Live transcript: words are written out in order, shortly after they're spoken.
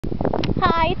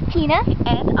Hi, it's Tina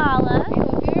and Alla. I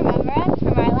hope you remember us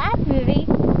from our last movie,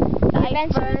 The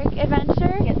Iceberg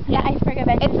Adventure. Yes, the Iceberg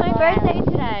Adventure. It's my birthday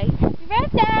today. Happy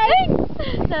birthday!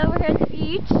 So we're here at the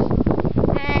beach.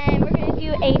 And we're going to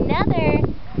do another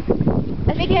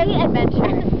Sea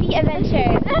adventure. sea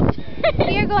adventure.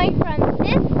 We are going from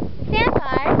this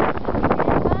sandbar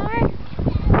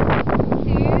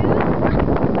to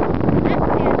that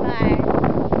sandbar.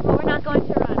 But we're not going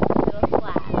to run because it'll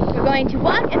splash. We're going to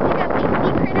walk and pick up a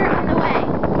sea critter on the way.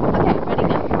 Okay, ready,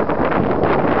 go.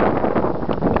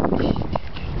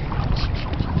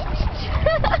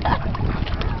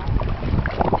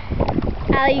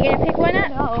 Alla, you going to pick one up?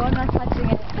 No, I'm not touching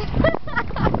it.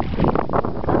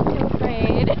 I'm too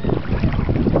afraid.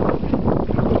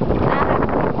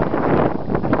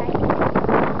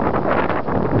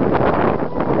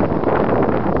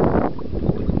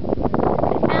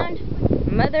 I found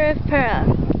mother of pearl.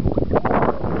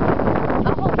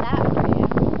 I'll hold that for you.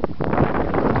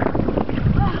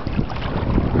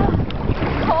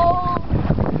 Cold.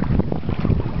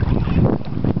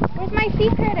 Where's my sea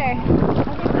critter?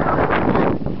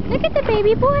 Look at the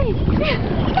baby boys.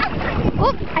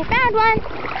 Oh, I found one.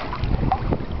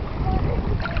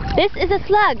 This is a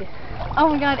slug. Oh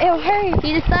my god, ew, hurry.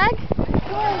 See the slug?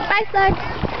 Bye, slug.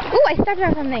 Ooh, I stepped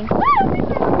on something.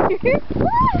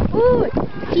 Ooh,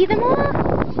 see them all?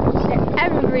 They're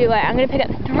everywhere. I'm going to pick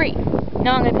up 3.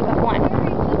 No, I'm going to pick up 1.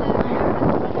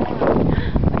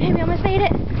 Okay, we almost made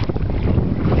it.